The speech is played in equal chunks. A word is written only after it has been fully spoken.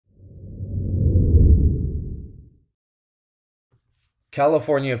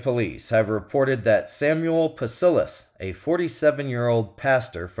California police have reported that Samuel Pasillas, a 47-year-old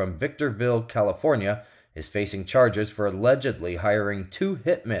pastor from Victorville, California, is facing charges for allegedly hiring two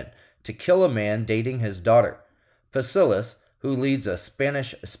hitmen to kill a man dating his daughter. Pasillas, who leads a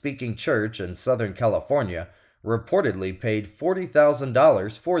Spanish-speaking church in Southern California, reportedly paid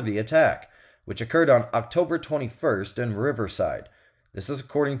 $40,000 for the attack, which occurred on October 21st in Riverside. This is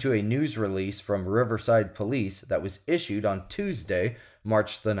according to a news release from Riverside Police that was issued on Tuesday,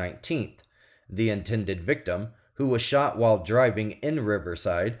 March the 19th. The intended victim, who was shot while driving in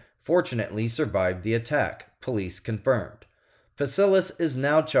Riverside, fortunately survived the attack, police confirmed. Pasillas is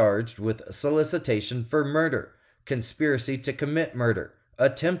now charged with solicitation for murder, conspiracy to commit murder,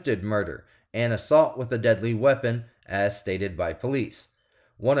 attempted murder, and assault with a deadly weapon, as stated by police.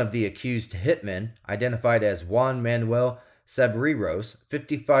 One of the accused hitmen, identified as Juan Manuel Cebreros,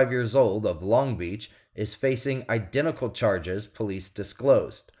 55 years old, of Long Beach, is facing identical charges, police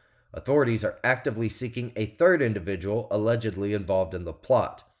disclosed. Authorities are actively seeking a third individual allegedly involved in the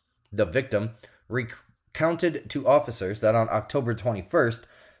plot. The victim recounted to officers that on October 21st,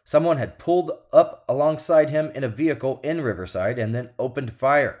 someone had pulled up alongside him in a vehicle in Riverside and then opened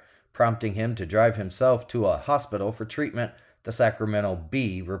fire, prompting him to drive himself to a hospital for treatment, the Sacramento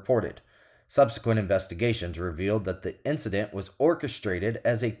Bee reported. Subsequent investigations revealed that the incident was orchestrated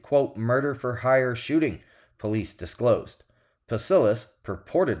as a, quote, murder-for-hire shooting, police disclosed. Pasillas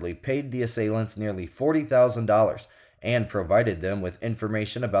purportedly paid the assailants nearly $40,000 and provided them with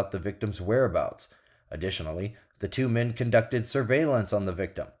information about the victim's whereabouts. Additionally, the two men conducted surveillance on the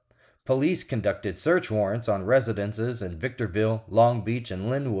victim. Police conducted search warrants on residences in Victorville, Long Beach, and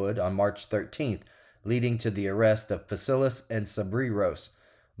Linwood on March 13th, leading to the arrest of Pasillas and Cebreros.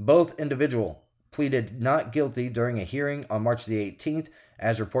 Both individuals pleaded not guilty during a hearing on March the 18th,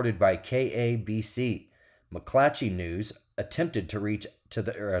 as reported by KABC. McClatchy News attempted to reach to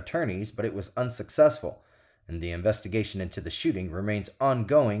their attorneys, but it was unsuccessful, and the investigation into the shooting remains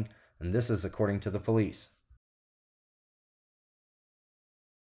ongoing, and this is according to the police.